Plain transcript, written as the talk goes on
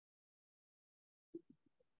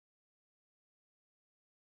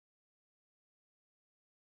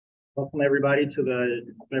Welcome everybody to the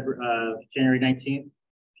January 19th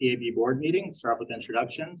PAB board meeting. Start with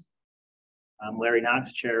introductions. I'm Larry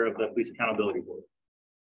Knox, chair of the Police Accountability Board.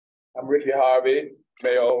 I'm Ricky Harvey,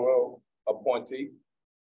 mayoral appointee.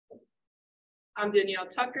 I'm Danielle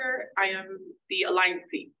Tucker. I am the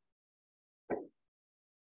Alliancee.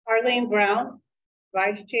 Arlene Brown,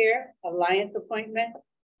 Vice Chair, Alliance Appointment,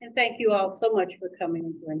 and thank you all so much for coming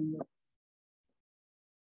and joining us.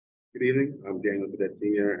 Good evening, I'm Daniel Cadet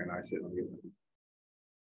Sr. and I sit on the committee.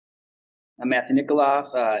 I'm Matthew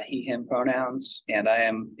Nikoloff, he, him pronouns, and I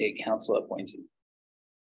am a council appointee.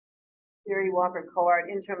 Jerry Walker Cowart,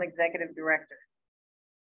 Interim Executive Director.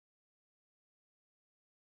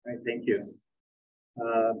 All right, thank you.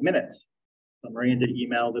 Minutes. So Maria did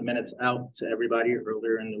email the minutes out to everybody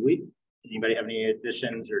earlier in the week. Anybody have any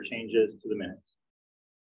additions or changes to the minutes?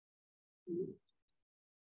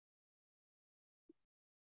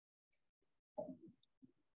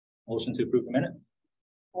 Motion to approve the minutes.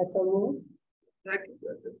 I so move.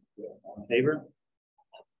 All in favor?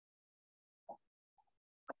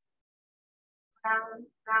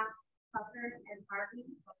 Tucker, and Harvey.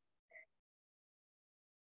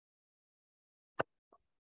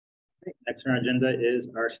 Next on our agenda is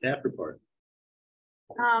our staff report.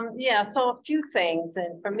 Yeah, so a few things,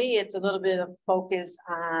 and for me, it's a little bit of focus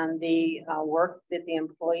on the work that the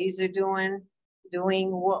employees are doing.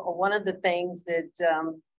 One of the things that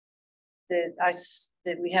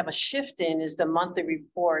that we have a shift in is the monthly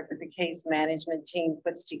report that the case management team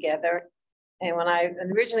puts together. And when I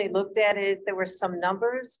originally looked at it, there were some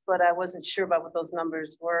numbers, but I wasn't sure about what those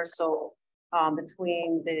numbers were. So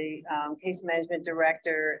between the case management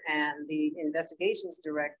director and the investigations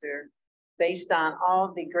director, based on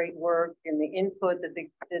all the great work and the input that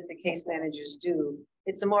the case managers do,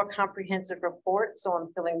 it's a more comprehensive report. So I'm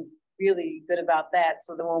feeling really good about that.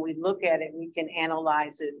 So that when we look at it, we can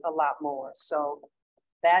analyze it a lot more. So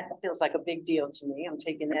that feels like a big deal to me. I'm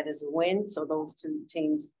taking that as a win. So those two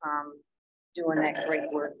teams doing that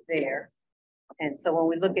great work there. And so when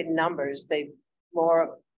we look at numbers, they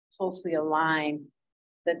more closely align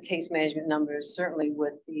the case management numbers, certainly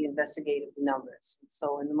with the investigative numbers.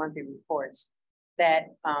 So in the monthly reports,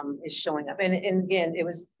 that is showing up. And again,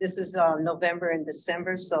 this is November and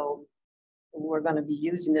December. So we're going to be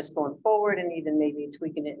using this going forward and even maybe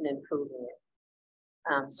tweaking it and improving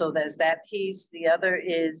it. So there's that piece. The other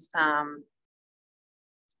is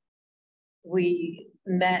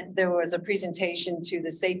there was a presentation to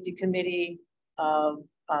the safety committee of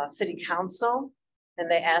City Council,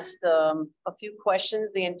 and they asked a few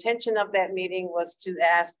questions. The intention of that meeting was to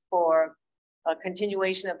ask for a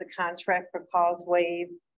continuation of the contract for Causewave,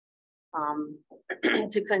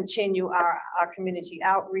 to continue our community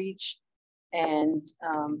outreach and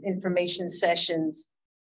information sessions,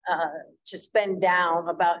 to spend down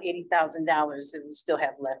about $80,000 that we still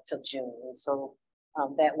have left till June. And so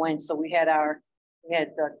that went. So we had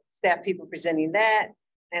staff people presenting that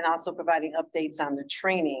and also providing updates on the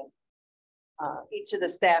training. Each of the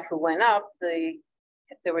staff who went up,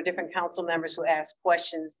 there were different council members who asked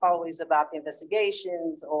questions always about the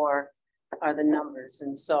investigations or the numbers.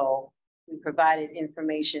 And so we provided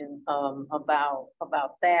information about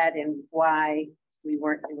that and why we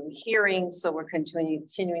weren't doing hearings. So we're continuing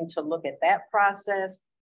to look at that process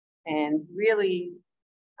and really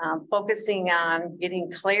focusing on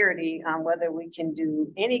getting clarity on whether we can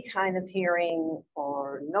do any kind of hearing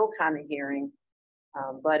or no kind of hearing.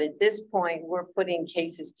 But at this point, we're putting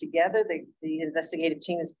cases together. The investigative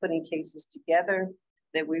team is putting cases together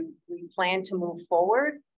that we plan to move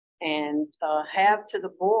forward and have to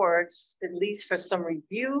the boards, at least for some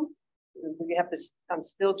review. I'm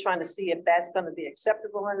still trying to see if that's going to be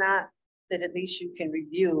acceptable or not, that at least you can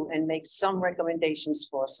review and make some recommendations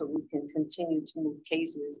for, so we can continue to move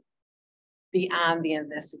cases beyond the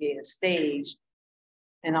investigative stage.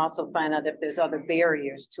 And also find out if there's other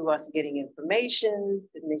barriers to us getting information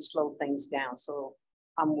that may slow things down. So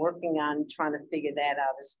I'm working on trying to figure that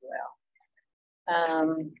out as well.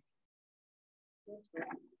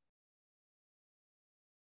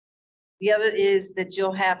 The other is that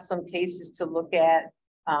you'll have some cases to look at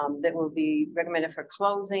that will be recommended for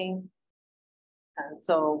closing.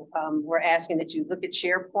 So we're asking that you look at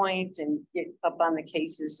SharePoint and get up on the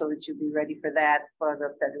cases so that you'll be ready for that for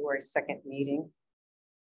the February 2nd meeting.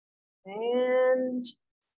 And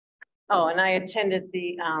I attended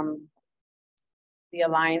the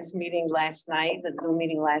Alliance meeting last night, the Zoom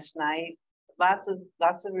meeting last night. Lots of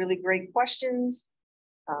really great questions.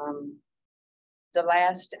 The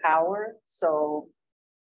last hour, so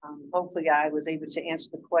hopefully I was able to answer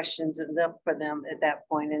the questions enough for them at that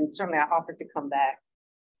point, and certainly I offered to come back,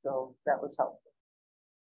 so that was helpful.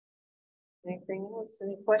 Anything else?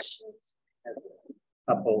 Any questions?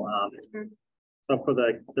 Couple, so for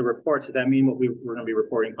the reports, does that mean what we're gonna be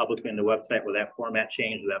reporting publicly on the website? Will that format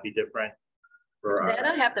change? Will that be different? For That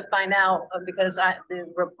our, I have to find out because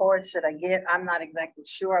the reports that I get, I'm not exactly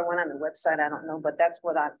sure. I went on the website, I don't know, but that's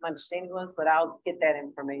what my understanding was, but I'll get that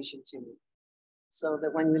information to you. So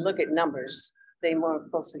that when we look at numbers, they more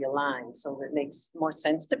closely align, so that makes more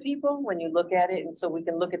sense to people when you look at it. And so we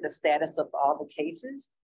can look at the status of all the cases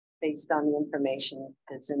based on the information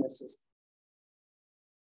that's in the system.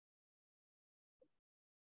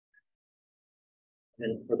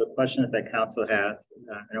 and for the questions that council has,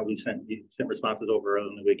 I know you sent responses over earlier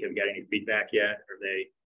in the week. Have you got any feedback yet? Are they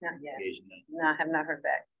Not yet. engaged in it? No, I have not heard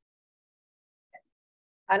back.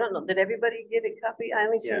 I don't know. Did everybody get a copy? I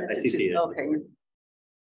only sent Yeah, it I to CC'd two. it. Okay.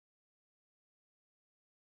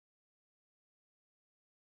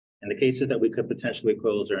 And the cases that we could potentially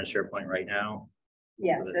close are in SharePoint right now.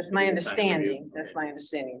 Yes, So that's my that's a good time to review. understanding. That's my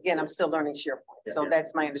understanding. Again, I'm still learning SharePoint. Yeah, So yeah.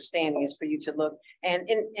 that's my understanding is for you to look and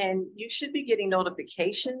you should be getting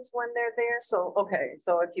notifications when they're there. So, okay,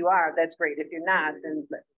 so if you are, that's great. If you're not, then,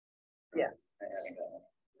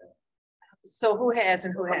 so who has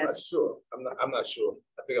and who I'm not has? sure. I'm not sure.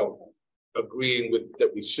 I think I'm agreeing with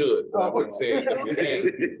that we should, but I wouldn't say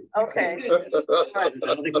it. Okay, I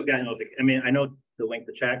don't think we've gotten, I mean, I know the link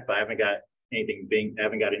to check, but I haven't got anything I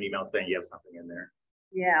haven't got an email saying you have something in there.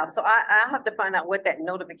 yeah, so I'll have to find out what that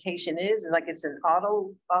notification is, like it's an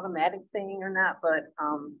automatic thing or not, but,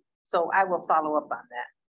 so I will follow up on that.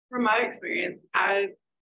 From my experience, I've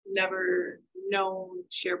never known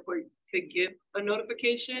SharePoint to give a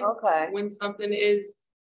notification Okay. when something is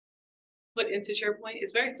put into SharePoint.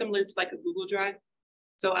 It's very similar to like a Google Drive.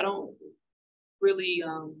 So I don't really,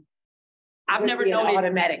 I've Would never be an known it.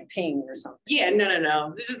 automatic ping or something. Yeah,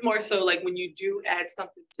 no. This is more so like when you do add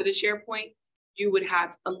something to the SharePoint, you would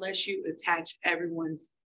have, unless you attach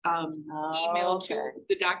everyone's email to okay.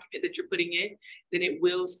 the document that you're putting in, then it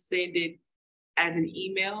will send it as an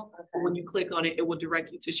email. Okay. But when you click on it, it will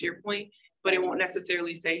direct you to SharePoint, but it won't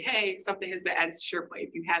necessarily say, hey, something has been added to SharePoint if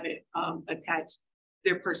you haven't attached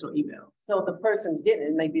their personal email. So the person's getting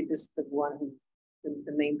it, maybe this is the one who,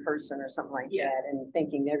 the main person or something like Yeah. that, and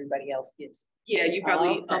thinking everybody else gets. Yeah, you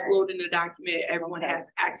probably Okay. upload in the document, everyone Okay. has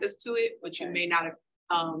access to it, but you Okay. may not have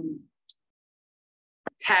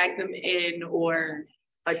tagged them in or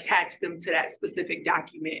attach them to that specific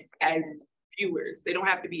document as viewers. They don't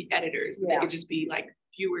have to be editors. They Yeah. could just be like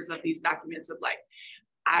viewers of these documents of like,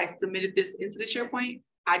 I submitted this into the SharePoint.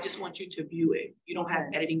 I just want you to view it. You don't have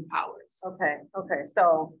Okay. editing powers. Okay,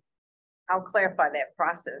 so I'll clarify that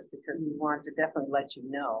process because we want to definitely let you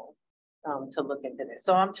know to look into this.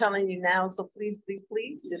 So I'm telling you now, so please,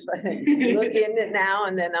 just look in it now,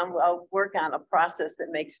 and then I'll work on a process that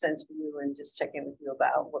makes sense for you and just check in with you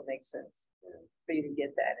about what makes sense for you to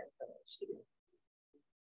get that information.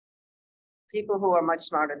 People who are much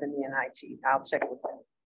smarter than me in IT, I'll check with them.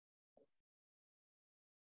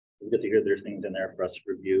 It's good to hear there's things in there for us to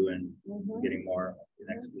review and Mhm. getting more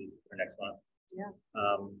next week or next month. Yeah.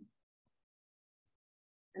 Um,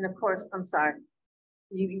 And of course, I'm sorry,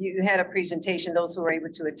 you had a presentation, those who were able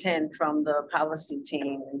to attend from the policy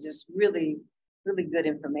team, and just really good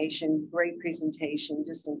information, great presentation,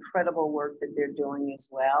 just incredible work that they're doing as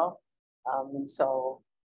well. And so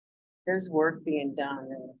there's work being done,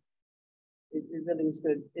 and it really is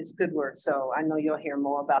good. It's good work. So I know you'll hear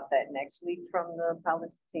more about that next week from the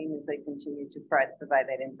policy team as they continue to provide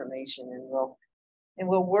that information, and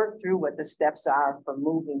we'll work through what the steps are for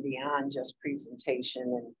moving beyond just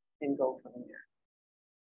presentation and go from there.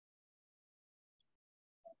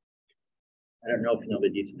 I don't know if you know the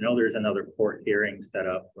details. I know there's another court hearing set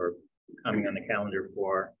up or coming on the calendar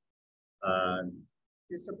for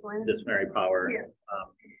Discipline? disciplinary power. Yeah.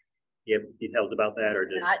 You have details about that or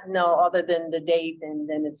just? Not, no, other than the date, and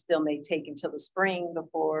then it still may take until the spring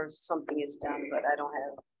before something is done, but I don't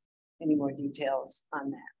have any more details on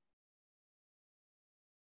that.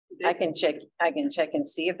 I can check and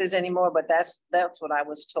see if there's any more, but that's what I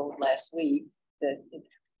was told last week, that it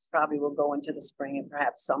probably will go into the spring and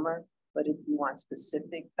perhaps summer. But if you want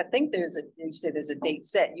specific, I think you said there's a date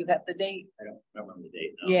set. You have the date? I don't remember the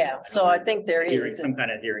date. no. Yeah, know so I there's think there hearing- is. some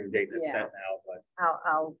kind of hearing date that's Yeah. set now, but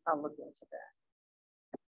I'll look into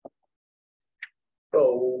that.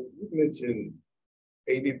 So you mentioned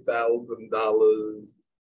 $80,000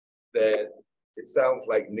 that it sounds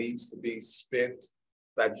like needs to be spent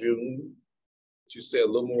by June. Could you say a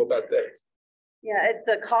little more about that? Yeah, it's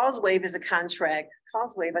a Causewave is a contract.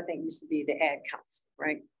 Causewave, I think, used to be the ad council,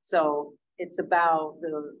 right? So it's about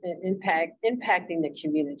the impacting the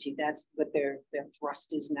community. That's what their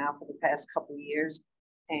thrust is now for the past couple of years.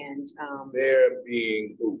 and There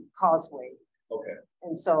being who? Causeway. Okay.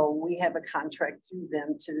 And so we have a contract through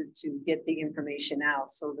them to get the information out.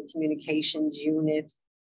 So the communications unit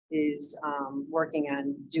is working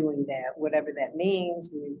on doing that, whatever that means.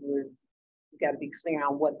 We've got to be clear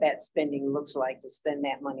on what that spending looks like to spend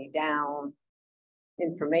that money down.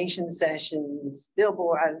 Information sessions,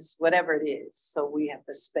 billboards, whatever it is. So we have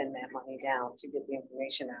to spend that money down to get the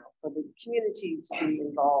information out for the community to be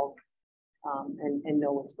involved and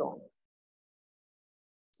know what's going on.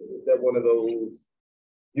 So is that one of those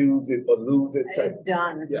use it or lose it type? It's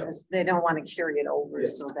done. Yeah. They don't want to carry it over, Yeah.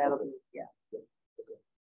 so that'll be, yeah.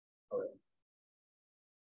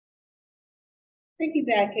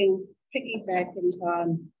 Piggybacking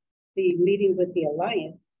on the meeting with the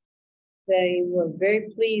Alliance, they were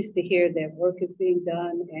very pleased to hear that work is being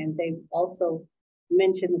done, and they also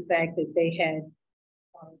mentioned the fact that they had,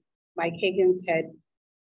 Mike Higgins had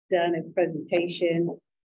done a presentation.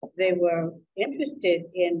 They were interested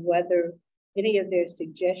in whether any of their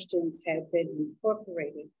suggestions had been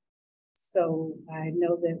incorporated. So I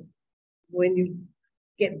know that when you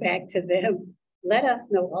get back to them, let us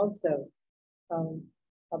know also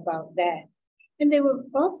about that. And they were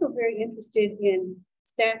also very interested in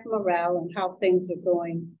staff morale and how things are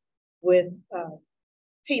going with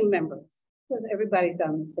team members, because everybody's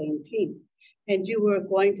on the same team. And you were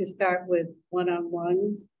going to start with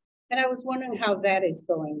one-on-ones. And I was wondering how that is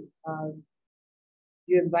going.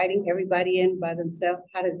 You're inviting everybody in by themselves.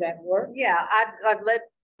 How does that work? Yeah, I've let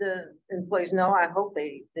the employees know. I hope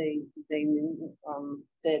they knew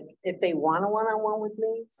that if they want a one-on-one with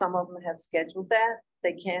me, some of them have scheduled that.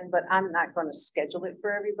 They can, but I'm not going to schedule it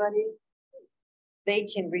for everybody. They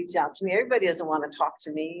can reach out to me. Everybody doesn't want to talk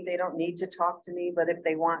to me. They don't need to talk to me, but if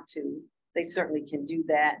they want to, they certainly can do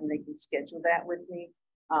that, and they can schedule that with me.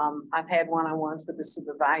 I've had one-on-ones with the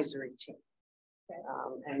supervisory team.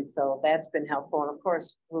 And so that's been helpful. And of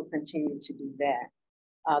course, we'll continue to do that.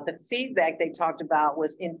 The feedback they talked about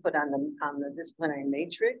was input on the disciplinary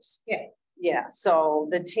matrix. Yeah. Yeah, so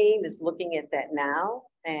the team is looking at that now,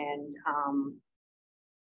 and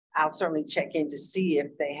I'll certainly check in to see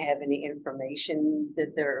if they have any information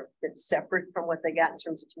that's separate from what they got in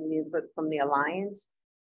terms of community input from the Alliance,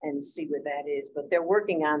 and see what that is. But they're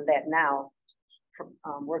working on that now,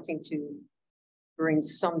 working to bring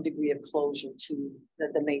some degree of closure to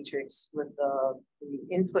the matrix with the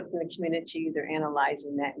input from the community. They're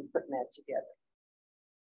analyzing that and putting that together.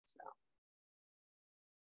 So.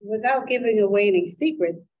 Without giving away any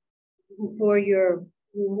secrets, for your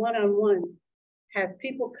one-on-one, have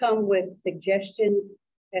people come with suggestions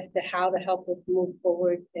as to how to help us move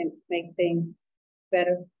forward and make things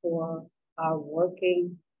better for our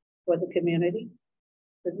working for the community?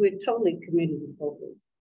 Because we're totally community focused.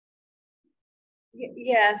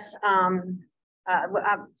 Yes,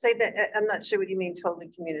 I'll say that I'm not sure what you mean totally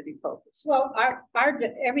community focused. Well, our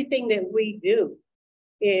everything that we do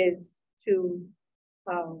is to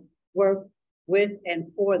work with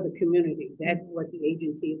and for the community. That's what the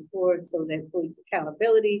agency is for, so that police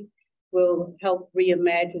accountability will help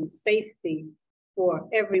reimagine safety for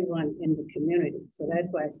everyone in the community. So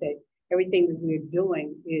that's why I say everything that we're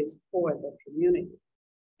doing is for the community.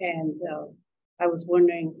 And I was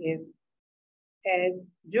wondering if,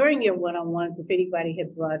 during your one-on-ones, if anybody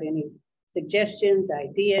had brought any suggestions,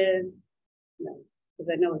 ideas, because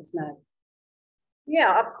I know it's not.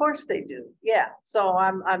 Yeah, of course they do. Yeah, so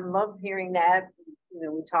I love hearing that. You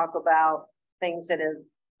know, we talk about things that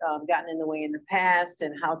have gotten in the way in the past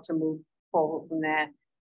and how to move forward from that.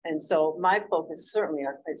 And so my focus certainly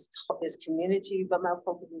is community, but my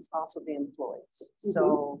focus is also the employees. Mm-hmm.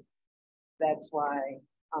 So that's why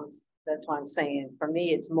I'm saying, for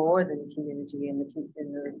me, it's more than community, and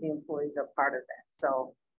the employees are part of that.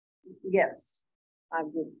 So yes, I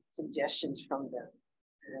get suggestions from them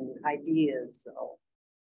and ideas. So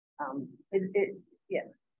yeah,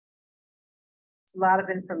 it's a lot of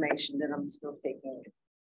information that I'm still taking.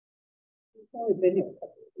 It's only been here a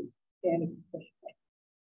couple of weeks.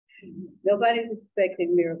 Nobody's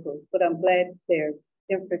expecting miracles, but I'm glad they're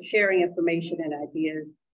for sharing information and ideas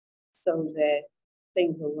so that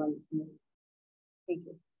things will run smooth. Thank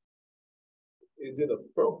you. Is it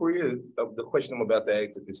appropriate, the question I'm about to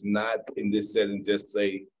ask, if it's not in this setting, just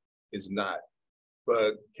say it's not.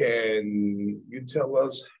 But can you tell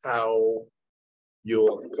us how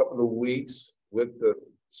your couple of weeks with the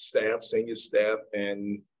staff, senior staff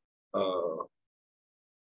and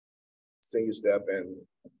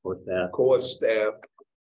core staff,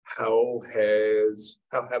 how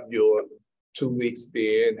have your 2 weeks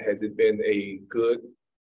been? Has it been a good,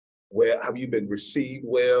 well, have you been received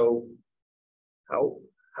well?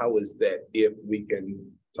 How is that, if we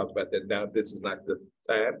can talk about that now. If this is not the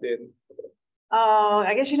time, then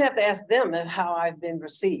I guess you'd have to ask them of how I've been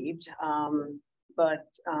received.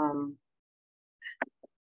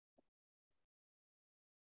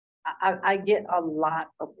 I get a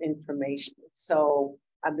lot of information. So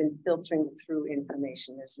I've been filtering through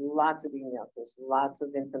information. There's lots of emails, there's lots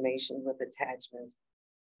of information with attachments.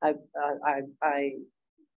 I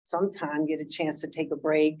sometimes get a chance to take a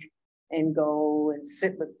break and go and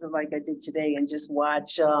sit with, like I did today, and just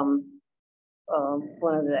watch one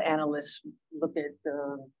of the analysts look at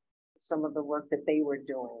some of the work that they were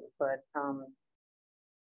doing. But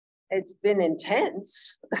it's been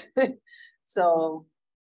intense. So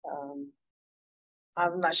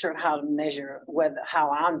I'm not sure how to measure how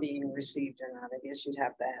I'm being received or not. I guess you'd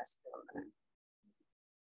have to ask them.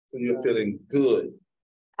 so you're feeling good.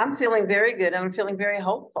 I'm feeling very good. I'm feeling very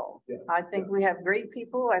hopeful. Yeah, I think we have great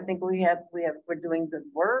people. I think we're doing good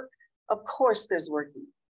work. Of course, there's work to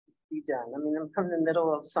be done. I mean, I'm from the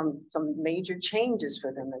middle of some major changes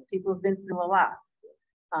for them, and people have been through a lot.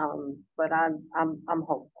 But I'm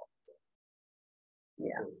hopeful.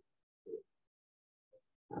 Yeah.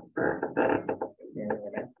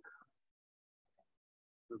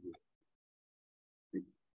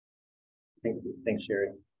 Thank you. Thanks, Sherry.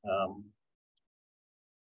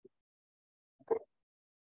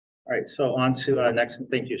 All right, so on to next.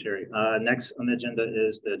 Thank you, Sherry. Next on the agenda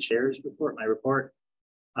is the chair's report, my report.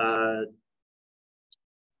 I'll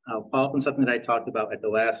follow up on something that I talked about at the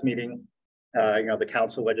last meeting. The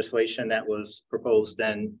council legislation that was proposed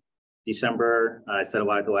in December. I said a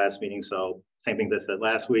lot at the last meeting, so same thing that I said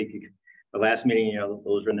last week. The last meeting,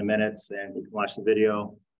 those are in the minutes, and you can watch the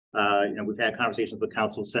video. We've had conversations with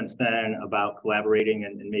council since then about collaborating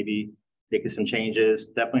and maybe making some changes.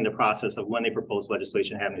 Definitely in the process of when they propose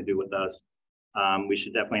legislation having to do with us. We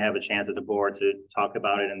should definitely have a chance as a board to talk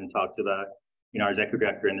about it and then talk to the, our executive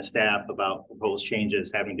director and the staff about proposed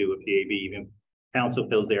changes having to do with PAB. Even council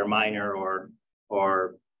feels they are minor or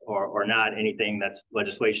not anything that's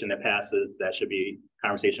legislation that passes. That should be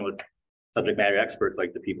conversation with subject matter experts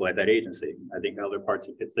like the people at that agency. I think other parts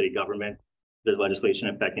of city government, there's legislation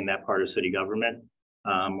affecting that part of city government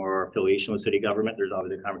or affiliation with city government. There's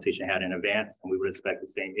obviously a conversation had in advance, and we would expect the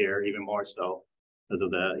same here, even more so because of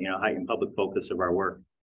the heightened public focus of our work.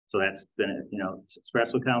 So that's been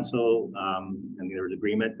expressed with council, and there was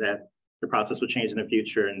agreement that the process would change in the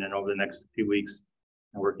future. And then over the next few weeks,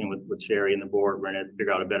 and working with Sherry and the board, we're going to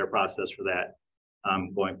figure out a better process for that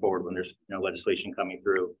going forward when there's legislation coming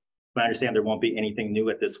through. But I understand there won't be anything new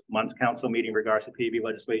at this month's council meeting in regards to PAB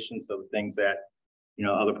legislation. So the things that,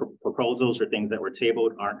 other proposals or things that were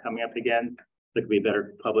tabled aren't coming up again. There could be a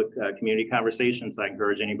better public community conversation. So I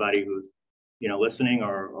encourage anybody who's, listening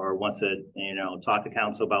or wants to, talk to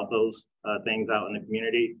council about those things out in the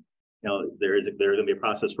community. There's going to be a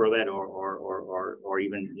process for that or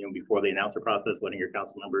even, before they announce the process, letting your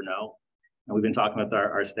council member know. And we've been talking with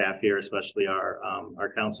our staff here, especially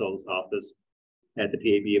our council's office at the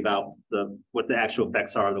PAB about what the actual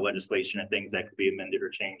effects are of the legislation and things that could be amended or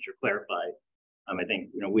changed or clarified. I think,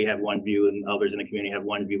 we have one view and others in the community have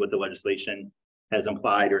one view what the legislation has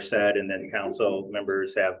implied or said, and then council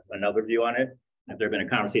members have another view on it. If there had been a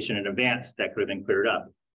conversation in advance, that could have been cleared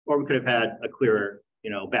up, or we could have had a clearer,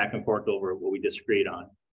 back and forth over what we disagreed on.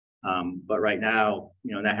 But right now,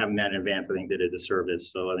 not having that in advance, I think did a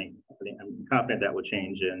disservice. So I think I'm confident that will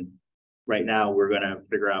change. And right now, we're going to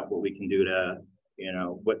figure out what we can do to,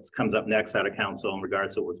 what comes up next out of council in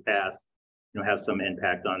regards to what was passed, have some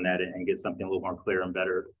impact on that and get something a little more clear and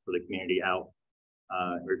better for the community out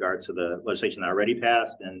in regards to the legislation that already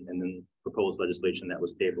passed and then proposed legislation that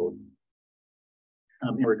was tabled.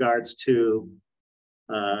 In regards to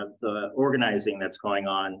the organizing that's going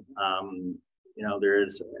on,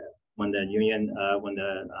 there's when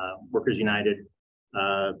the Workers United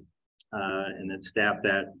and the staff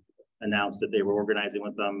that announced that they were organizing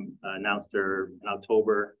with them, announced in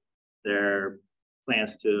October their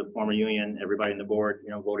plans to form a union. Everybody in the board,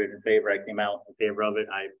 voted in favor. I came out in favor of it.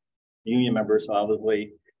 I'm a union member, so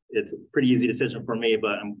obviously it's a pretty easy decision for me,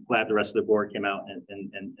 but I'm glad the rest of the board came out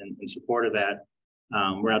in support of that.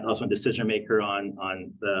 We're not also a decision maker on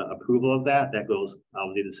the approval of that. That goes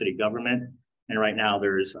obviously to the city government. And right now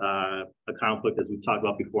there's a conflict, as we've talked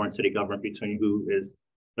about before, in city government between who is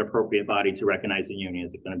the appropriate body to recognize the union.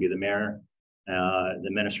 Is it going to be the mayor, the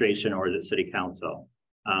administration, or is it city council?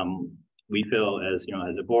 We feel as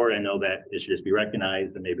a board, I know that it should just be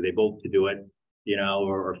recognized, and maybe they both could do it,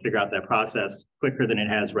 or figure out that process quicker than it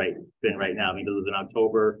has been right now. I mean, this was in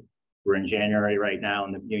October. We're in January right now,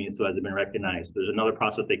 and the union still hasn't been recognized. There's another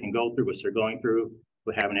process they can go through, which they're going through,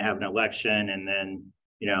 with having to have an election, and then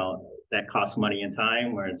that costs money and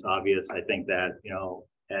time, where it's obvious, I think that, you know,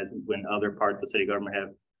 as when other parts of city government have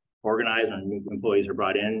organized and new employees are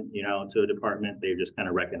brought in, you know, to a department, they just kind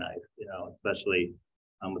of recognize, you know, especially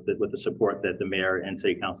with the support that the mayor and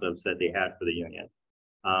city council have said they had for the union.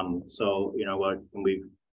 So, you know what, when we've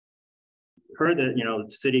heard that, you know,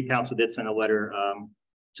 the city council did send a letter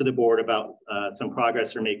to the board about some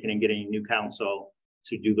progress they're making in getting new council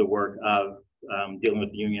to do the work of dealing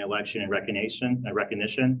with the union election and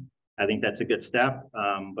recognition. I think that's a good step.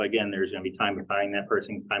 But again, there's going to be time to find that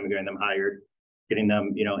person, time to getting them hired, getting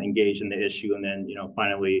them, you know, engaged in the issue, and then, you know,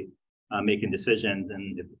 finally making decisions.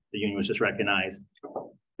 And if the union was just recognized,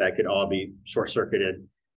 that could all be short-circuited.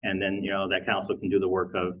 And then, you know, that council can do the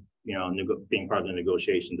work of, you know, being part of the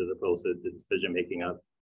negotiations as opposed to the decision-making of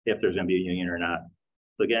if there's going to be a union or not.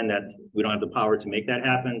 So again, that we don't have the power to make that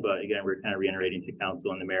happen, but again, we're kind of reiterating to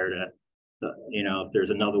council and the mayor that, you know, if there's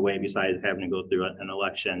another way besides having to go through an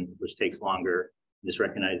election, which takes longer, just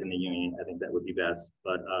recognizing the union, I think that would be best.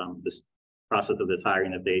 But this process of this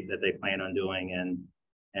hiring that they plan on doing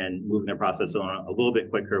and moving their process on a little bit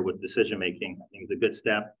quicker with decision-making, I think is a good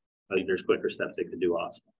step. I think there's quicker steps they could do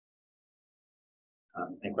also.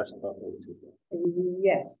 Any questions about those two?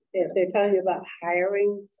 Yes, if they're telling you about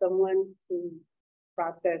hiring someone to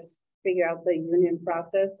figure out the union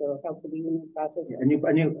process or help with the union process. Yeah, a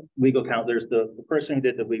new legal counsel. There's the person who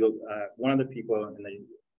did the legal, one of the people in the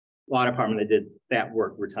law department that did that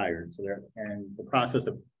work retired. So and the process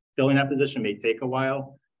of filling that position may take a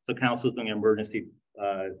while. So council's doing an emergency,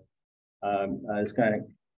 is going to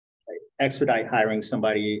expedite hiring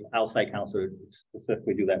somebody outside council to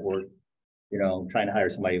specifically do that work. You know, trying to hire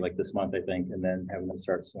somebody like this month, I think, and then having them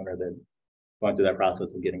start sooner than going through that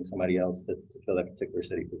process of getting somebody else to fill that particular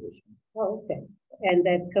city position. Oh, okay. And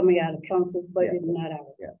that's coming out of council's budget, Yeah. not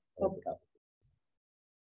out. Yeah. Okay.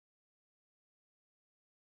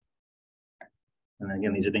 And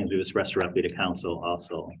again, these are things we express directly to council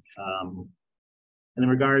also. And in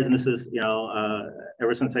regards, and this is, you know,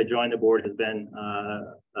 ever since I joined the board has been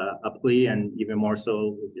a plea, and even more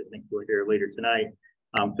so, I think we're here later tonight,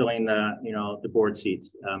 filling the, you know, the board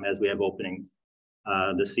seats as we have openings.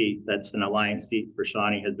 The seat that's an alliance seat for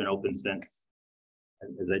Shawnee has been open since,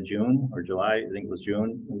 is that June or July? I think it was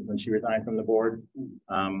June when she resigned from the board.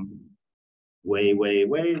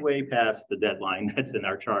 Way past the deadline that's in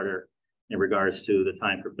our charter in regards to the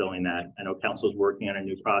time for filling that. I know council's working on a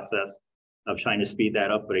new process of trying to speed that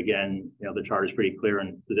up, but again, you know, the charter is pretty clear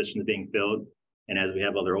on positions being filled. And as we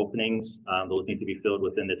have other openings, those need to be filled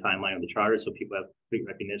within the timeline of the charter, so people have complete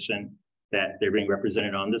recognition that they're being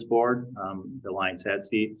represented on this board. The Alliance had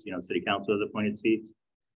seats, you know, city council has appointed seats.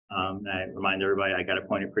 And I remind everybody, I got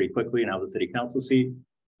appointed pretty quickly, and I was a city council seat,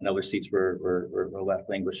 and other seats were left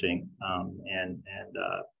languishing.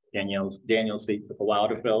 Daniel's seat took a while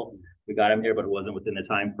to fill. We got him here, but it wasn't within the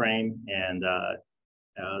time frame. And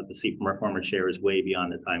the seat from our former chair is way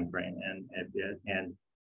beyond the time frame. And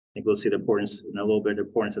I think we'll see the importance in a little bit, the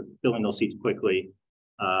importance of filling those seats quickly.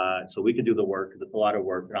 So we can do the work, because it's a lot of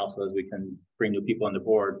work, and also as we can bring new people on the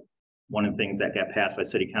board. One of the things that got passed by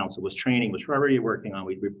city council was training, which we're already working on.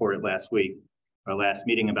 We reported last week, our last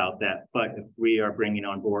meeting about that. But if we are bringing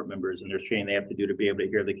on board members and there's training they have to do to be able to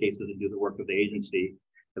hear the cases and do the work of the agency,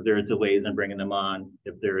 if there is delays in bringing them on,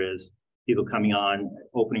 if there is people coming on,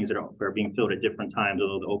 openings that are being filled at different times,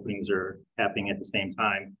 although the openings are happening at the same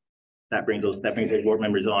time, that brings those board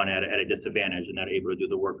members on at a disadvantage and not able to do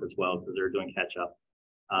the work as well, because they're doing catch up.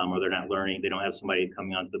 Or they're not learning, they don't have somebody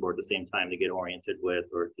coming onto the board at the same time to get oriented with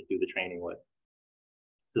or to do the training with.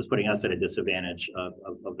 So it's putting us at a disadvantage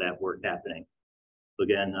of that work happening. So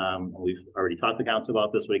again, we've already talked to council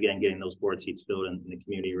about this, but again, getting those board seats filled in the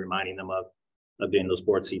community, reminding them of getting those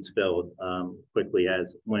board seats filled quickly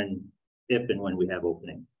if and when we have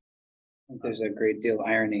opening. I think there's a great deal of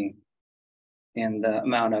irony in the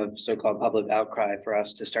amount of so-called public outcry for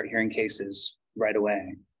us to start hearing cases right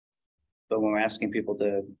away. But when we're asking people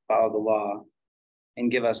to follow the law and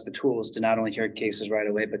give us the tools to not only hear cases right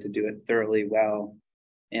away, but to do it thoroughly well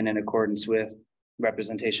and in accordance with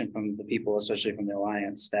representation from the people, especially from the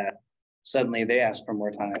Alliance, that suddenly they ask for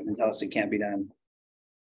more time and tell us it can't be done.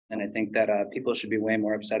 And I think that people should be way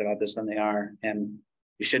more upset about this than they are. And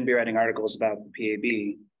you shouldn't be writing articles about the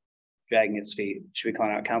PAB dragging its feet. You should be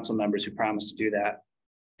calling out council members who promised to do that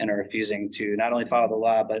and are refusing to not only follow the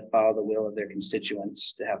law, but follow the will of their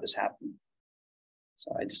constituents to have this happen.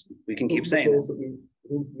 So we can keep saying this.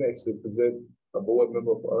 Who's next to present a board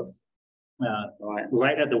member for us?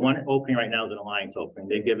 Right at the one opening right now is an Alliance opening.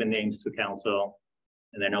 They've given names to council,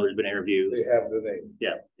 and I know there's been interviews. They have the name.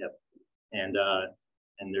 Yeah, yep. And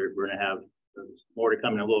we're gonna have there's more to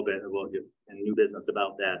come in a little bit, and we'll get in new business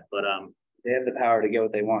about that, but, They have the power to get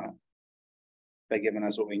what they want by giving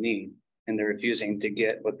us what we need, and they're refusing to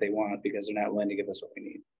get what they want because they're not willing to give us what we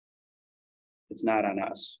need. It's not on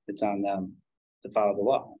us, it's on them to follow the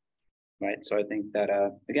law, right? So I think that,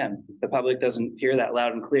 again, the public doesn't hear that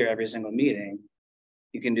loud and clear every single meeting.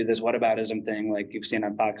 You can do this whataboutism thing like you've seen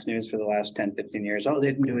on Fox News for the last 10, 15 years. Oh, they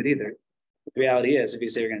didn't do it either. The reality is, if you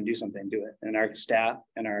say you're going to do something, do it. And our staff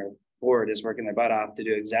and our board is working their butt off to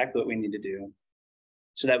do exactly what we need to do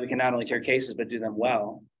so that we can not only hear cases, but do them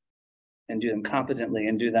well and do them competently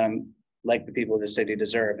and do them like the people of the city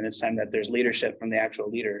deserve. And it's time that there's leadership from the actual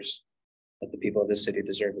leaders that the people of this city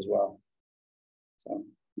deserve as well. So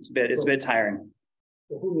it's a bit tiring.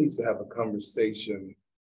 So who needs to have a conversation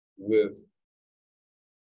with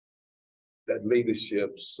that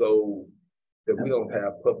leadership so that we don't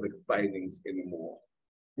have public fightings anymore?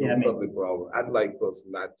 Yeah, I mean, Public problem. I'd like for us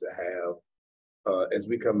not to have, as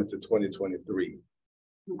we come into 2023,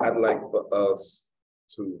 I'd like for us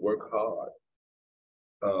to work hard,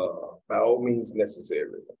 by all means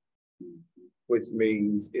necessary. Which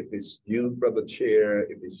means if it's you, brother chair,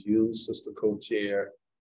 if it's you, sister co-chair,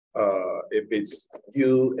 if it's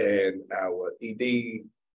you and our ED,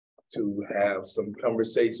 to have some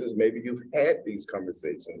conversations. Maybe you've had these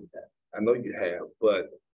conversations. I know you have, but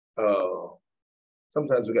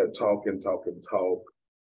sometimes we got to talk and talk and talk.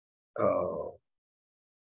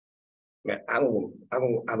 Man, I don't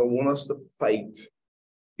want us to fight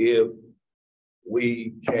if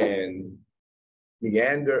we can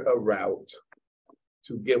meander a route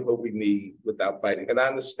to get what we need without fighting. And I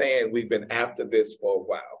understand we've been after this for a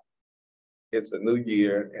while. It's a new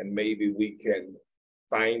year, and maybe we can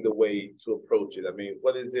find a way to approach it. I mean,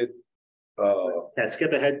 what is it? yeah,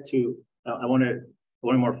 skip ahead to, I want to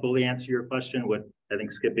more fully answer your question with, I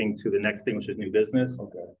think, skipping to the next thing, which is new business.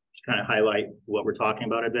 Okay. Just kind of highlight what we're talking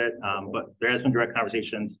about a bit. But there has been direct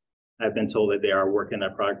conversations. I've been told that they are working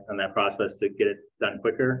that process to get it done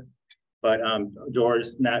quicker. But George,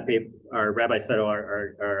 Nat, our Rabbi Seto,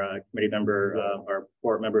 our committee member, our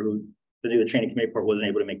board member who to do the training committee report wasn't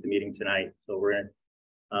able to make the meeting tonight. So we're going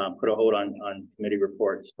to put a hold on committee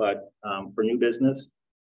reports. But for new business,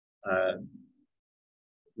 do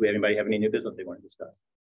we anybody have any new business they want to discuss?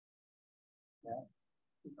 Yeah.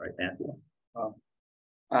 All right, Matthew.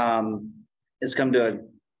 It's come to a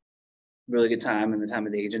really good time in the time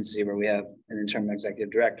of the agency where we have an interim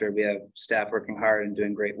executive director, we have staff working hard and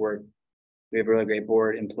doing great work. We have a really great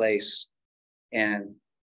board in place, and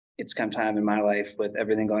it's come time in my life with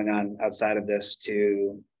everything going on outside of this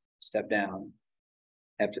to step down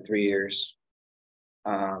after 3 years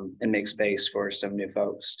and make space for some new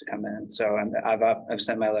folks to come in. So I've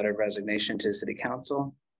sent my letter of resignation to the city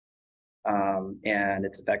council, and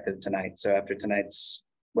it's effective tonight. So after tonight's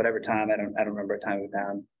whatever time, I don't remember what time we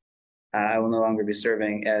found, I will no longer be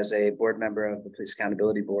serving as a board member of the Police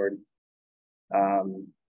Accountability Board.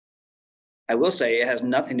 I will say it has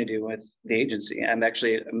nothing to do with the agency. I'm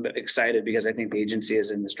excited because I think the agency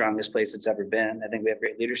is in the strongest place it's ever been. I think we have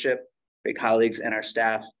great leadership, great colleagues, and our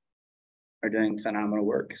staff are doing phenomenal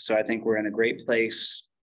work. So I think we're in a great place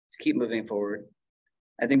to keep moving forward.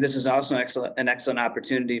 I think this is also an excellent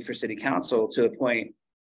opportunity for City Council to appoint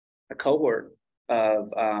a cohort of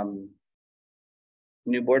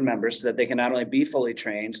new board members so that they can not only be fully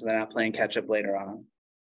trained, so they're not playing catch up later on,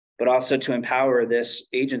 but also to empower this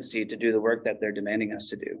agency to do the work that they're demanding us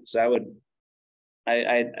to do. So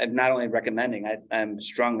I'm not only recommending, I'm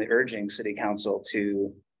strongly urging City Council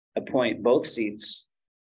to appoint both seats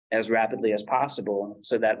as rapidly as possible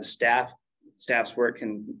so that the staff's work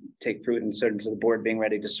can take fruit in terms of the board being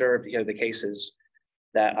ready to serve, to hear the cases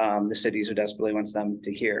that the city so desperately wants them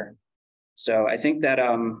to hear. So I think that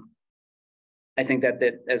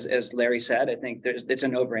as Larry said, I think it's a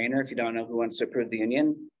no-brainer. If you don't know who wants to approve the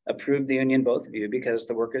union, both of you, because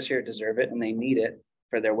the workers here deserve it and they need it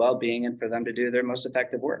for their well-being and for them to do their most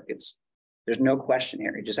effective work. There's no question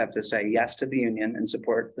here. You just have to say yes to the union and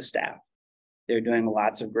support the staff. They're doing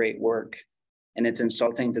lots of great work, and it's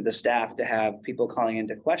insulting to the staff to have people calling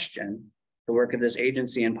into question the work of this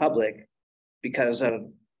agency in public because of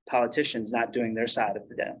politicians not doing their side of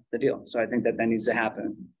the deal. So I think that needs to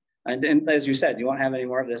happen. And as you said, you won't have any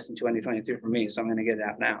more of this in 2022 for me, so I'm going to get it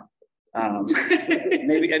out now.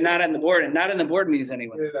 Maybe not in the board meetings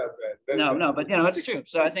anyway. No, but it's true.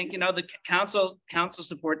 So I think the council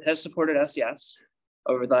has supported us, yes,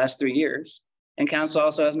 over the last 3 years, and council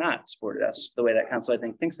also has not supported us the way that council I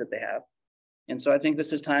think thinks that they have. And so I think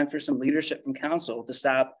this is time for some leadership from council to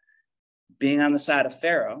stop being on the side of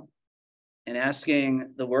Pharaoh and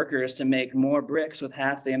asking the workers to make more bricks with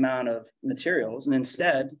half the amount of materials, and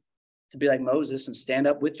instead to be like Moses and stand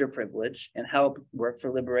up with your privilege and help work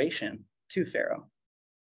for liberation to Pharaoh.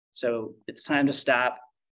 So it's time to stop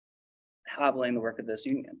hobbling the work of this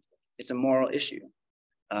union. It's a moral issue.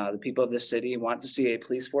 The people of this city want to see a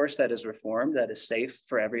police force that is reformed, that is safe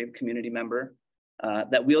for every community member,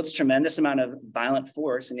 that wields tremendous amount of violent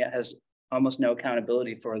force and yet has almost no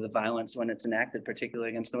accountability for the violence when it's enacted,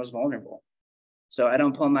 particularly against the most vulnerable. So I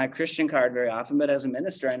don't pull my Christian card very often, but as a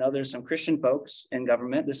minister, I know there's some Christian folks in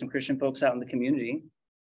government, there's some Christian folks out in the community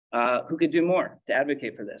who could do more to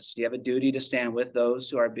advocate for this. You have a duty to stand with those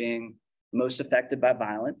who are being most affected by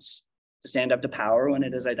violence, to stand up to power when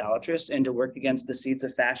it is idolatrous, and to work against the seeds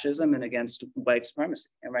of fascism and against white supremacy.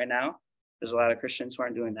 And right now, there's a lot of Christians who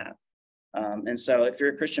aren't doing that. And so if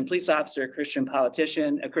you're a Christian police officer, a Christian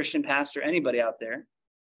politician, a Christian pastor, anybody out there,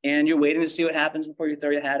 and you're waiting to see what happens before you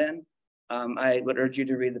throw your hat in, I would urge you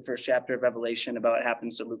to read the first chapter of Revelation about what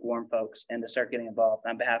happens to lukewarm folks and to start getting involved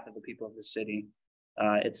on behalf of the people of this city.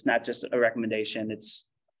 It's not just a recommendation. It's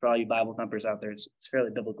for all you Bible thumpers out there. It's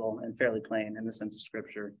fairly biblical and fairly plain in the sense of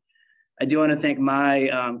scripture. I do want to thank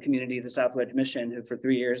my community, the Southwest Mission, who for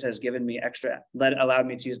 3 years has given me allowed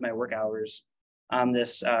me to use my work hours on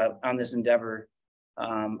this endeavor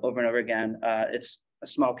over and over again. It's a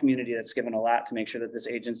small community that's given a lot to make sure that this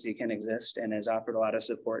agency can exist and has offered a lot of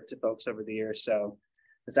support to folks over the years. So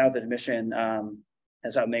the Southwest Mission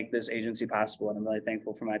has helped make this agency possible. And I'm really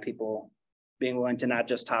thankful for my people being willing to not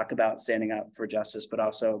just talk about standing up for justice, but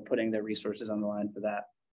also putting their resources on the line for that.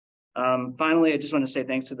 Finally, I just want to say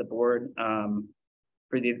thanks to the board.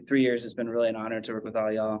 For the 3 years, it's been really an honor to work with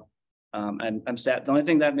all y'all. I'm sad. The only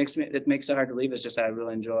thing that makes it hard to leave is just I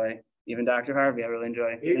really enjoy, even Dr. Harvey, I really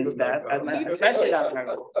enjoy, especially Dr.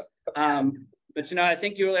 Harvey. But, I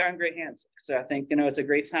think you really are in great hands. So I think, it's a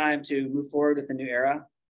great time to move forward with the new era.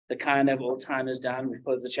 The kind of old time is done. We've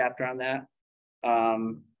closed the chapter on that.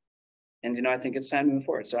 And, I think it's time to move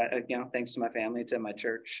forward. So, thanks to my family, to my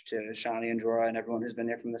church, to Shawnee and Dora, and everyone who's been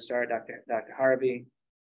there from the start, Dr. Harvey.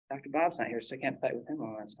 Dr. Bob's not here, so I can't fight with him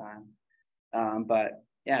one last time. But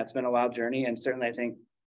yeah, it's been a wild journey. And certainly I think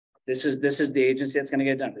this is the agency that's going to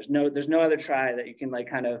get it done. There's no other try that you can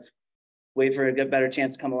kind of wait for a better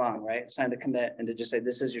chance to come along, right? It's time to commit and to just say,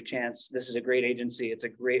 this is your chance. This is a great agency. It's a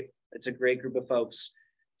great group of folks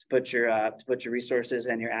to put your resources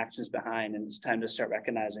and your actions behind. And it's time to start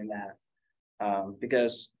recognizing that.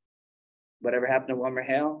 Because whatever happened to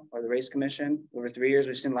WilmerHale or the Race Commission, over 3 years,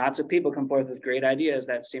 we've seen lots of people come forth with great ideas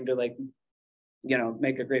that seem to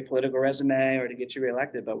make a great political resume or to get you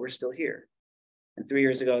reelected, but we're still here. And 3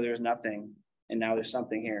 years ago, there was nothing, and now there's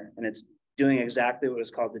something here, and it's doing exactly what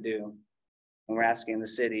it's called to do. And we're asking the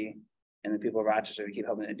city and the people of Rochester to keep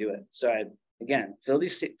helping to do it. So again, fill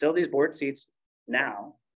these board seats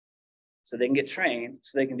now so they can get trained,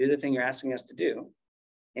 so they can do the thing you're asking us to do.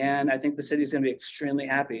 And I think the city's going to be extremely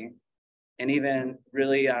happy and even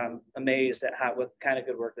really amazed at what kind of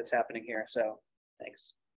good work that's happening here. So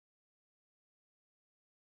thanks.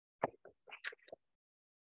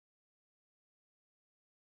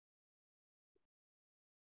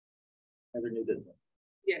 Other new business.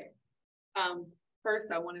 Yes.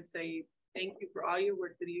 First, I want to say thank you for all your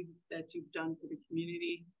work that you've done for the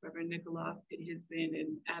community, Reverend Nikoloff. It has been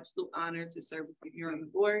an absolute honor to serve with you here on the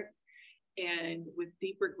board. And with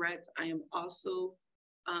deep regrets, I am also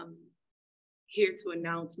here to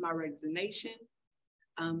announce my resignation.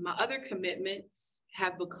 My other commitments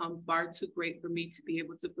have become far too great for me to be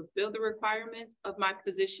able to fulfill the requirements of my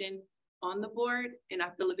position on the board. And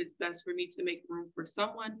I feel it is best for me to make room for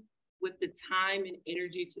someone with the time and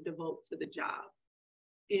energy to devote to the job.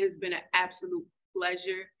 It has been an absolute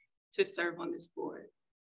pleasure to serve on this board.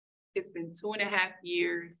 It's been 2.5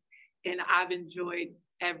 years and I've enjoyed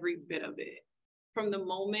every bit of it. From the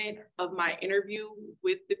moment of my interview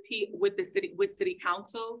with city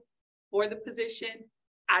council for the position,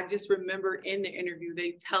 I just remember in the interview,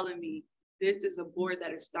 they telling me, this is a board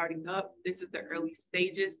that is starting up. This is the early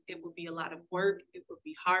stages. It will be a lot of work. It will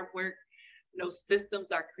be hard work. No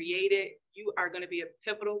systems are created. You are going to be a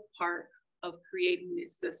pivotal part of creating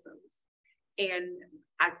these systems. And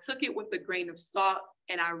I took it with a grain of salt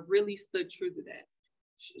and I really stood true to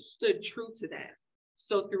that.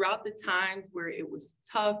 So throughout the times where it was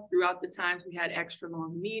tough, throughout the times we had extra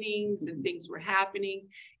long meetings and things were happening,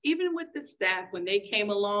 even with the staff, when they came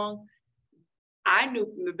along, I knew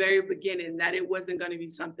from the very beginning that it wasn't going to be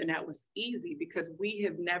something that was easy because we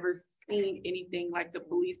have never seen anything like the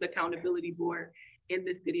Police Accountability Board in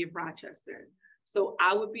the city of Rochester. So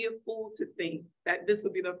I would be a fool to think that this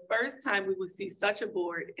would be the first time we would see such a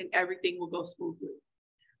board and everything will go smoothly.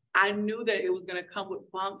 I knew that it was going to come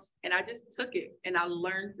with bumps and I just took it and I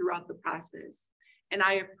learned throughout the process. and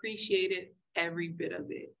I appreciated every bit of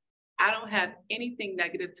it. I don't have anything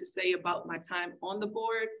negative to say about my time on the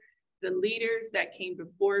board. The leaders that came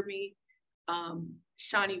before me,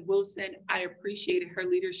 Shawnee Wilson, I appreciated her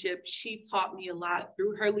leadership. She taught me a lot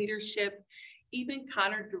through her leadership. Even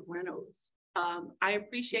Connor DeReynolds, I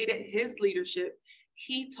appreciated his leadership.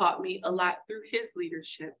 He taught me a lot through his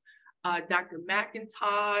leadership. Dr.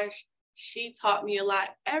 McIntosh, she taught me a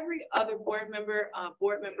lot. Every other board member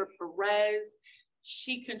Perez,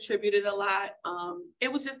 she contributed a lot.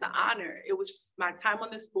 It was just an honor. It was my time on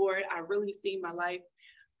this board. I really seen my life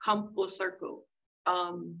come full circle.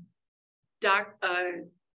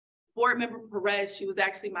 Board member Perez, she was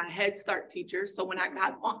actually my Head Start teacher. So when I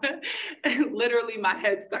got on, literally my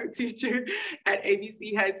Head Start teacher at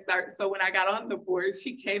ABC Head Start. So when I got on the board,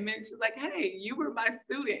 she came in, she's like, hey, you were my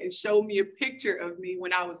student, and showed me a picture of me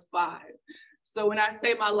when I was 5. So when I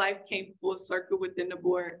say my life came full circle within the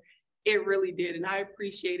board, it really did. And I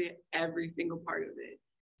appreciated every single part of it.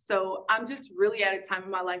 So I'm just really at a time in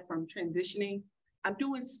my life where I'm transitioning. I'm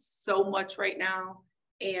doing so much right now.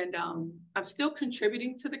 And I'm still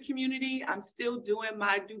contributing to the community. I'm still doing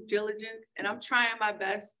my due diligence, and I'm trying my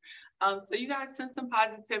best. So you guys send some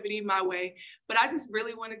positivity my way. But I just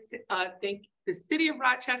really wanted to thank the city of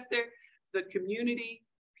Rochester, the community,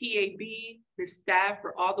 PAB, the staff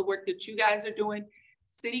for all the work that you guys are doing.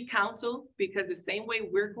 City council, because the same way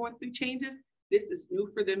we're going through changes, this is new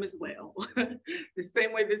for them as well. The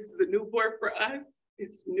same way this is a new board for us,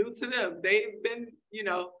 it's new to them. They've been,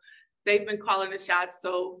 they've been calling the shots.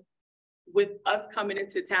 So with us coming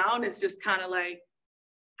into town, it's just kind of like,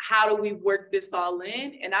 how do we work this all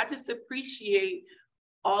in? And I just appreciate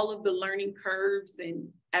all of the learning curves and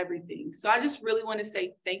everything. So I just really want to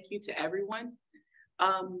say thank you to everyone.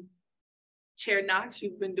 Chair Knox,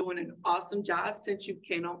 you've been doing an awesome job since you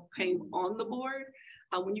came on the board.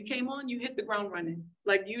 When you came on, you hit the ground running.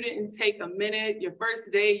 Like, you didn't take a minute. Your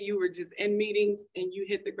first day, you were just in meetings and you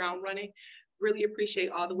hit the ground running. Really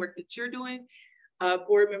appreciate all the work that you're doing.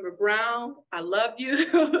 Board Member Brown, I love you.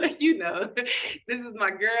 This is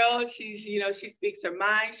my girl. She's, she speaks her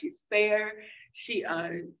mind. She's fair. She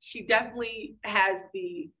definitely has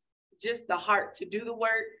the heart to do the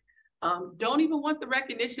work. Don't even want the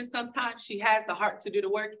recognition sometimes. She has the heart to do the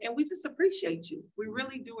work, and we just appreciate you. We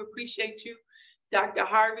really do appreciate you. Dr.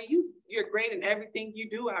 Harvey, you're great in everything you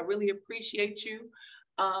do. I really appreciate you.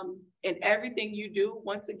 And everything you do.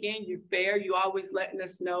 Once again, you're fair. You always letting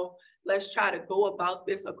us know, let's try to go about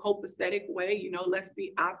this a copacetic way. Let's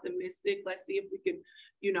be optimistic. Let's see if we can,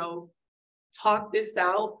 talk this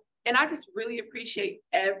out. And I just really appreciate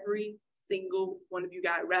every single one of you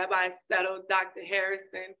guys. Rabbi Settle, Dr.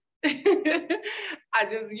 Harrison. I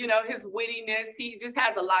just, his wittiness, he just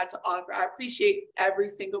has a lot to offer. I appreciate every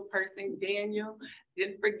single person. Daniel,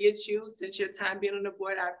 didn't forget you since your time being on the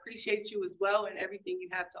board. I appreciate you as well and everything you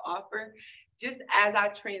have to offer. Just as I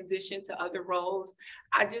transition to other roles,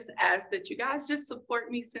 I just ask that you guys just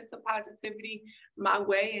support me, send some positivity my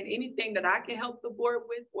way, and anything that I can help the board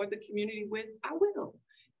with or the community with, I will.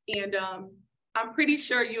 And I'm pretty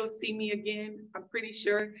sure you'll see me again. I'm pretty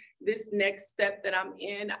sure this next step that I'm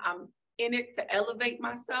in it to elevate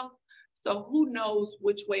myself. So who knows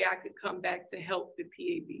which way I could come back to help the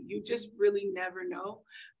PAB. You just really never know.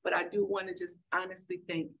 But I do want to just honestly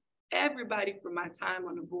thank everybody for my time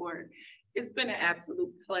on the board. It's been an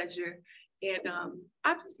absolute pleasure. And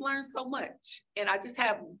I've just learned so much. And I just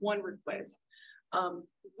have one request.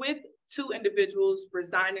 With 2 individuals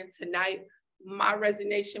resigning tonight, my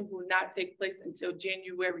resignation will not take place until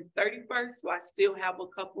January 31st. So I still have a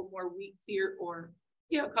couple more weeks here, or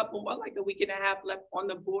a couple more, like a week and a half left on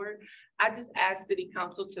the board. I just asked City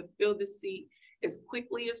Council to fill the seat as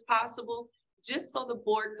quickly as possible, just so the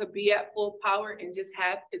board could be at full power and just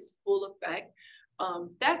have its full effect.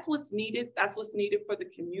 That's what's needed. That's what's needed for the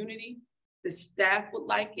community. The staff would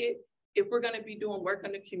like it. If we're going to be doing work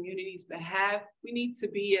on the community's behalf, we need to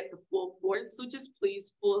be at the full force. So just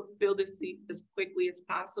please fill the seats as quickly as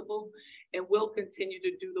possible, and we'll continue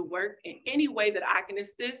to do the work in any way that I can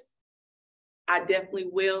assist. I definitely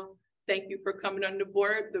will. Thank you for coming on the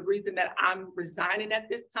board. The reason that I'm resigning at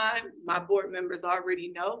this time, my board members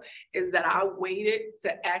already know, is that I waited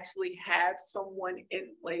to actually have someone in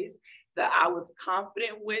place that I was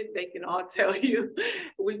confident with. They can all tell you,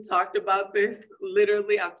 we've talked about this.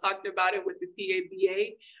 Literally, I talked about it with the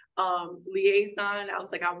PABA liaison. I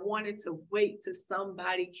was like, I wanted to wait till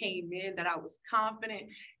somebody came in that I was confident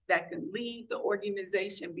that could lead the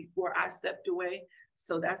organization before I stepped away.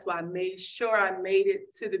 So that's why I made sure I made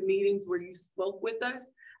it to the meetings where you spoke with us.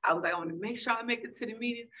 I was like, I want to make sure I make it to the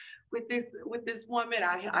meetings with this woman.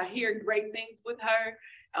 I hear great things with her.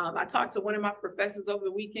 I talked to one of my professors over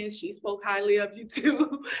the weekend. She spoke highly of you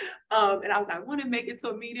too. And I was like, I want to make it to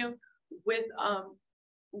a meeting with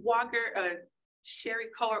Walker, Sherry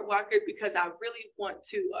Card Walker, because I really want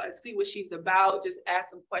to see what she's about, just ask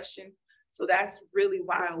some questions. So that's really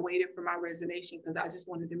why I waited for my resignation, because I just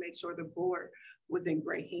wanted to make sure the board was in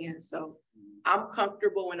great hands. So I'm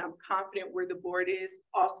comfortable and I'm confident where the board is,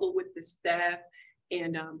 also with the staff.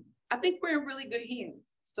 And I think we're in really good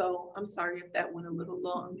hands. So I'm sorry if that went a little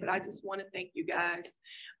long, but I just want to thank you guys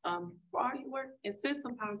for all your work, and send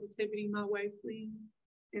some positivity my way, please.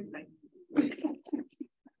 And thank you.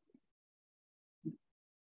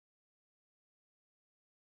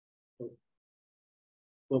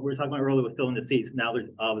 What we were talking about earlier with filling the seats, now there's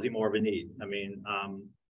obviously more of a need. I mean,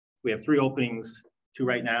 we have 3 openings, 2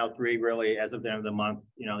 right now, 3 really as of the end of the month.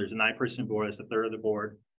 You know, there's a 9-person board, that's a third of the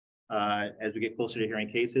board. As we get closer to hearing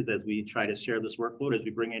cases, as we try to share this workload, as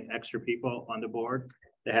we bring in extra people on the board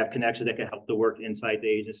that have connections that can help the work inside the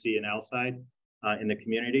agency and outside in the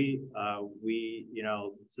community, you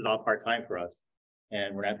know, this is all part-time for us,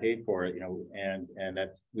 and we're not paid for it, you know, and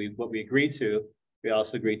that's what we agreed to. We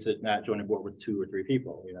also agreed to not join a board with 2 or 3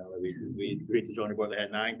 people. You know, we agreed to join a board that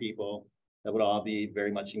had 9 people that would all be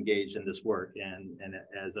very much engaged in this work. And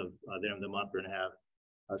as of the end of the month, we're going to have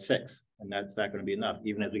 6, and that's not going to be enough.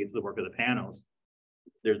 Even as we get to the work of the panels,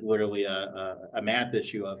 there's literally a math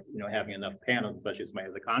issue of, you know, having enough panels, especially if somebody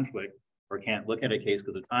has a conflict or can't look at a case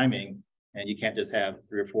because of timing, and you can't just have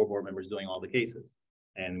 3 or 4 board members doing all the cases.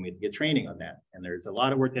 And we have to get training on that. And there's a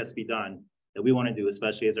lot of work that has to be done that we want to do,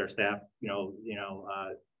 especially as our staff,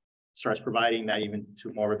 starts providing that even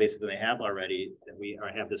to more of a basis than they have already, that we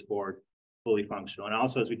have this board fully functional. And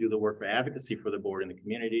also as we do the work for advocacy for the board in the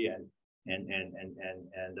community and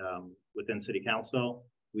within city council,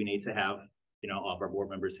 we need to have, you know, all of our board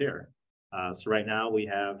members here. So right now we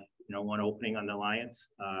have, you know, 1 opening on the Alliance.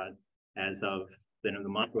 As of the end of the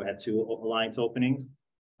month, we had 2 Alliance openings.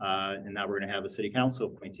 And now we're going to have a city council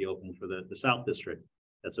appointee open for the South District.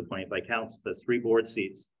 That's appointed by council. That's 3 board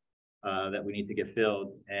seats that we need to get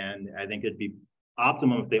filled. And I think it'd be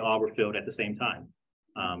optimum if they all were filled at the same time.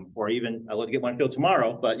 Or even, I would get 1 filled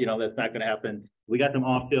tomorrow, but you know, that's not going to happen. We got them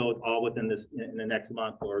all filled all within in the next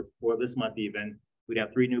month or this month even. We'd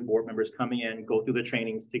have 3 new board members coming in, go through the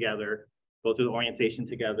trainings together, go through the orientation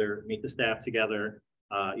together, meet the staff together,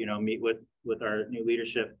 you know, meet with our new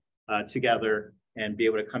leadership together, and be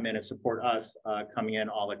able to come in and support us coming in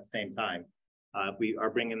all at the same time. If we are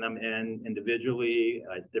bringing them in individually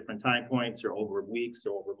at different time points or over weeks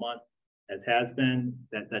or over months, as has been,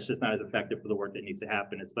 that's just not as effective for the work that needs to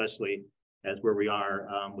happen, especially as where we are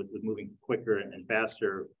with moving quicker and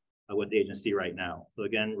faster with the agency right now. So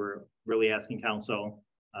again, we're really asking council,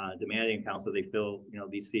 demanding council, they fill, you know,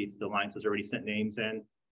 these seats. The Alliance has already sent names in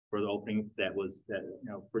for the opening you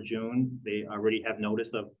know, for June. They already have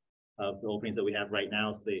notice of the openings that we have right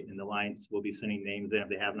now. So in the Alliance will be sending names in if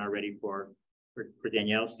they haven't already for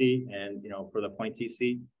Danielle's seat, and you know, for the appointee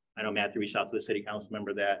seat. I know Matthew reached out to the city council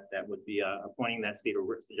member that would be appointing that seat,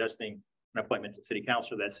 or suggesting an appointment to city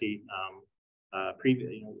council that seat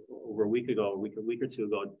over a week ago, a week or 2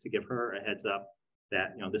 ago, to give her a heads up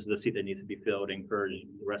that, you know, this is a seat that needs to be filled, and encourage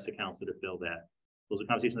the rest of council to fill that. Those are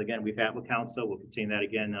conversations again we've had with council. We'll continue that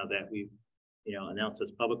again now that we've, you know, announced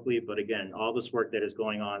this publicly. But again, all this work that is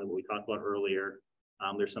going on, what we talked about earlier,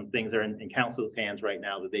 there's some things that are in council's hands right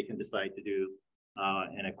now that they can decide to do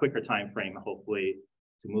in a quicker time frame, hopefully,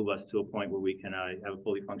 to move us to a point where we can have a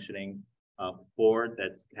fully functioning board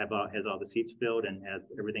that's has all the seats filled and has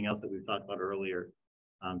everything else that we've talked about earlier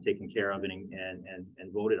taken care of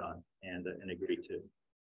and voted on and agreed to.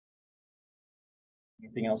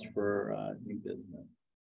 Anything else for new business?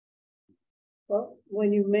 Well,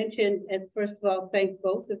 when you mentioned, and first of all, thank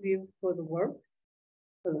both of you for the work,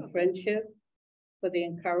 for the friendship, for the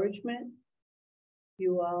encouragement.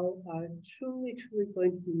 You all are truly, truly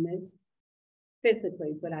going to be missed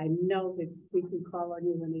physically, but I know that we can call on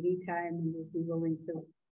you at any time and you'll be willing to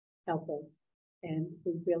help us. And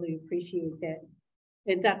we really appreciate that.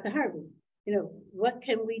 And Dr. Harvey, you know, what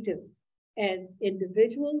can we do? As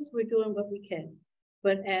individuals, we're doing what we can,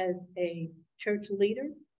 but as a church leader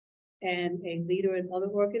and a leader in other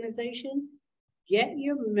organizations, get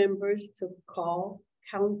your members to call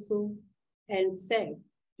council and say,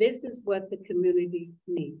 this is what the community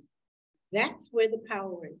needs. That's where the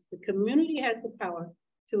power is. The community has the power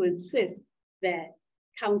to insist that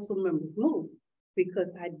council members move,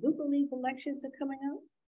 because I do believe elections are coming up.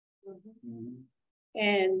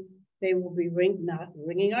 And they will be not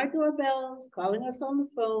ringing our doorbells, calling us on the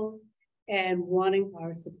phone, and wanting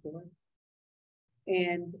our support.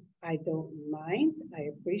 And I don't mind, I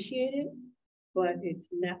appreciate it, but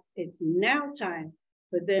it's now time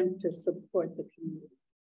for them to support the community.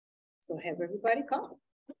 So have everybody call.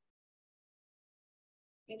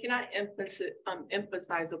 And can I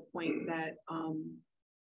emphasize a point that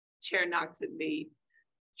Chair Knox had made?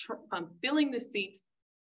 Filling the seats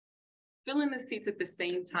at the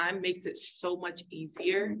same time makes it so much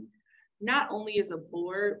easier, not only as a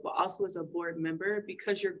board, but also as a board member,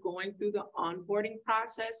 because you're going through the onboarding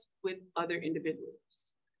process with other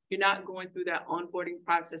individuals. You're not going through that onboarding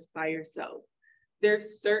process by yourself.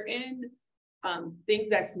 There's certain things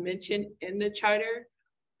that's mentioned in the charter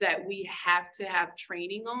that we have to have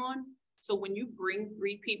training on. So when you bring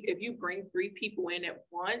 3 people, if you bring 3 people in at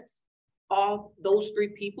once, all those 3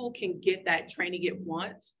 people can get that training at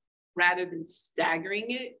once rather than staggering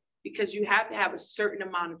it, because you have to have a certain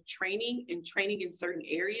amount of training and training in certain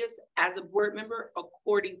areas as a board member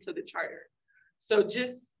according to the charter. So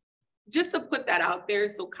just to put that out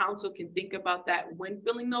there so council can think about that when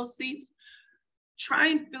filling those seats. Try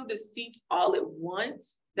and fill the seats all at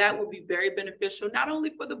once. That would be very beneficial, not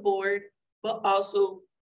only for the board, but also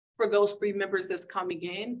for those 3 members that's coming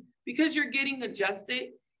in, because you're getting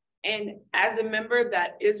adjusted. And as a member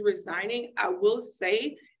that is resigning, I will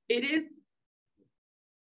say it's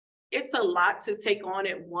a lot to take on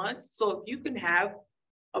at once. So if you can have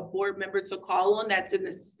a board member to call on that's in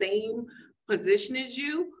the same position as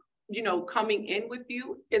you, coming in with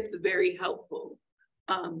you, it's very helpful.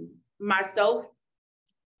 Myself,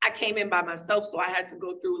 I came in by myself, so I had to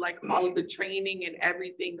go through like all of the training and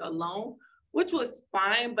everything alone, which was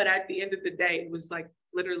fine. But at the end of the day, it was like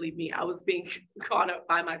literally me. I was being caught up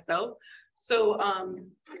by myself. So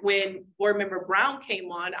when board member Brown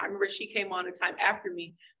came on, I remember she came on a time after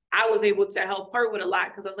me. I was able to help her with a lot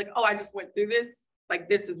because I was like, oh, I just went through this. Like,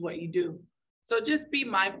 this is what you do. So just be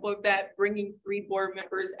mindful of that. Bringing 3 board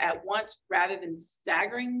members at once rather than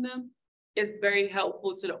staggering them is very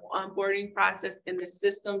helpful to the onboarding process and the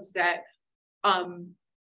systems that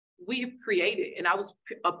we've created. And I was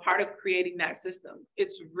a part of creating that system.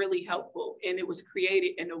 It's really helpful. And it was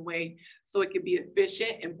created in a way so it can be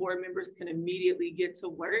efficient and board members can immediately get to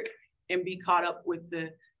work and be caught up with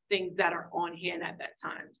the things that are on hand at that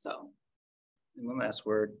time. So. And one last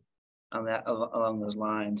word on that, along those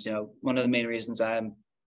lines. One of the main reasons I'm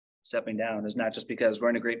stepping down is not just because we're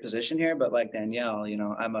in a great position here, but like Danielle,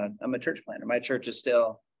 I'm a church planner. My church is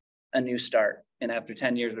still a new start. And after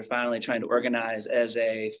 10 years, we're finally trying to organize as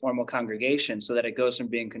a formal congregation so that it goes from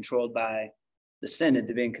being controlled by the synod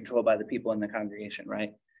to being controlled by the people in the congregation,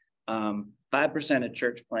 right? 5% of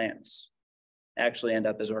church plants actually end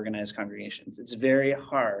up as organized congregations. It's very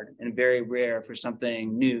hard and very rare for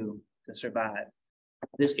something new to survive.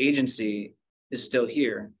 This agency is still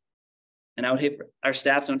here. And I would hate for our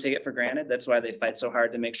staff don't take it for granted. That's why they fight so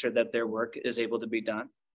hard to make sure that their work is able to be done.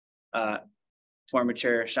 Former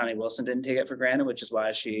Chair Shawnee Wilson didn't take it for granted, which is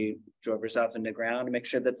why she drove herself into the ground to make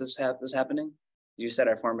sure that this is happening. You said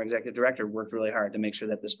our former executive director worked really hard to make sure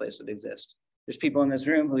that this place would exist. There's people in this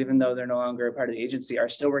room who, even though they're no longer a part of the agency, are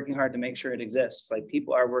still working hard to make sure it exists. Like,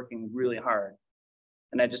 people are working really hard.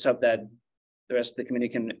 And I just hope that the rest of the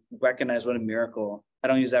community can recognize what a miracle. I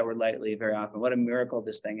don't use that word lightly very often. What a miracle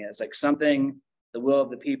this thing is. Like, something, the will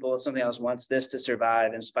of the people, something else wants this to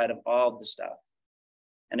survive in spite of all the stuff.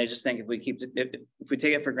 And I just think if we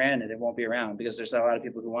take it for granted, it won't be around, because there's a lot of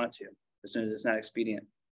people who want to, as soon as it's not expedient.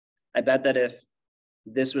 I bet that if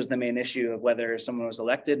this was the main issue of whether someone was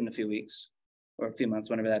elected in a few weeks or a few months,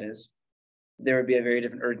 whenever that is, there would be a very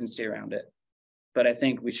different urgency around it. But I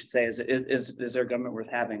think we should say, is there government worth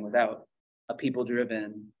having without a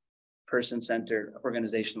people-driven, person-centered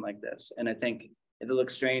organization like this? And I think if it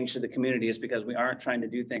looks strange to the community, it's because we aren't trying to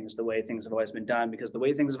do things the way things have always been done, because the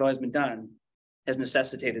way things have always been done has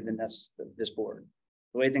necessitated this board.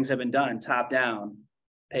 The way things have been done, top down,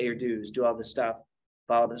 pay your dues, do all this stuff,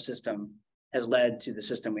 follow the system, has led to the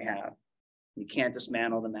system we have. You can't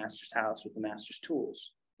dismantle the master's house with the master's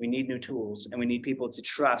tools. We need new tools, and we need people to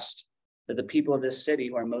trust that the people of this city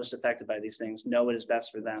who are most affected by these things know what is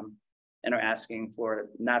best for them and are asking for it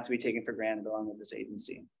not to be taken for granted along with this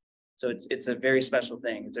agency. So it's a very special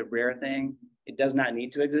thing. It's a rare thing. It does not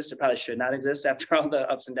need to exist. It probably should not exist after all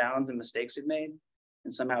the ups and downs and mistakes we've made.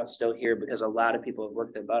 And somehow it's still here because a lot of people have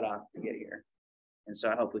worked their butt off to get here. And so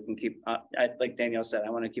I hope we can keep, like Danielle said, I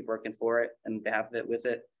want to keep working for it and on behalf of it with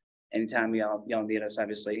it. Anytime y'all need us,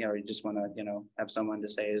 obviously, you just want to, have someone to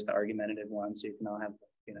say is the argumentative one, so you can all have,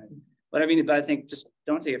 whatever you need. But I think just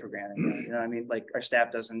don't take it for granted. Like, our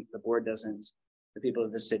staff doesn't, the board doesn't, the people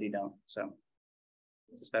of the city don't. So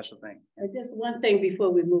it's a special thing. Just one thing before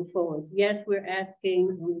we move forward. Yes, we're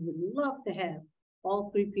asking, we would love to have all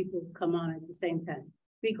 3 people come on at the same time.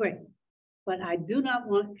 Be great. But I do not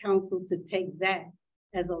want council to take that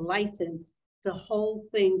as a license to hold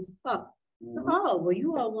things up. Oh, well,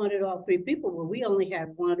 you all wanted all three people, well, we only have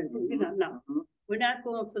one or two, no, we're not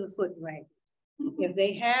going for the foot race. If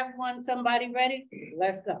they have somebody ready,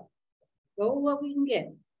 let's go. Go with what we can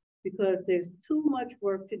get, because there's too much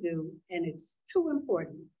work to do and it's too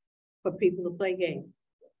important for people to play games.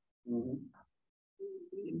 We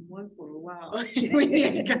didn't want for a while. We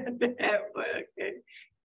ain't got that, but okay.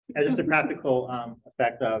 As just a practical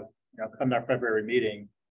effect of, come to our February meeting,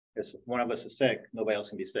 if one of us is sick, nobody else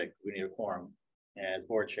can be sick. We need a quorum. And as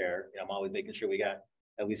board chair, I'm always making sure we got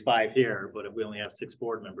at least 5 here, but if we only have 6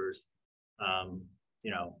 board members, and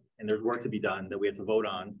there's work to be done that we have to vote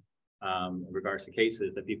on in regards to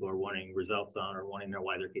cases that people are wanting results on or wanting to know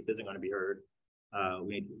why their case isn't going to be heard.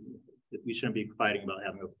 We shouldn't be fighting about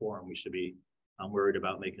having a quorum. We should be worried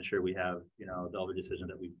about making sure we have, all the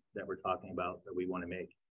decisions that we're talking about that we want to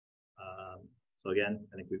make. So again,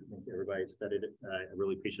 I think everybody said it. I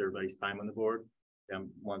really appreciate everybody's time on the board. I'm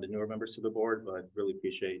one of the newer members to the board, but really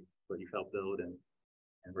appreciate what you've helped build, and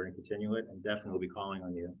we're going to continue it, and definitely will be calling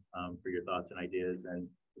on you for your thoughts and ideas, and a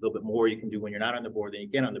little bit more you can do when you're not on the board than you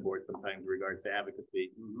can on the board sometimes in regards to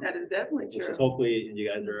advocacy. That is definitely Which true. is hopefully you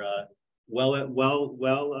guys are well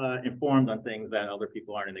informed on things that other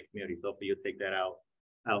people aren't in the community. So hopefully you'll take that out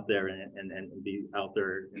there and be out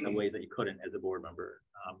there in the ways that you couldn't as a board member.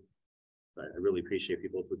 But I really appreciate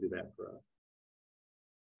people who do that for us.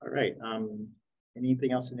 All right.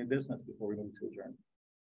 Anything else in new business before we move to adjourn?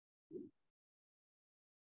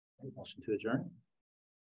 Motion to adjourn.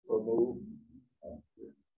 So move. All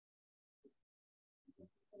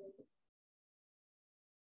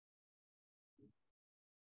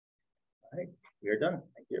right, we are done.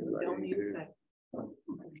 Thank you, everybody. Don't need a second.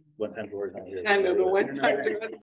 One time doors on here. I know the one time.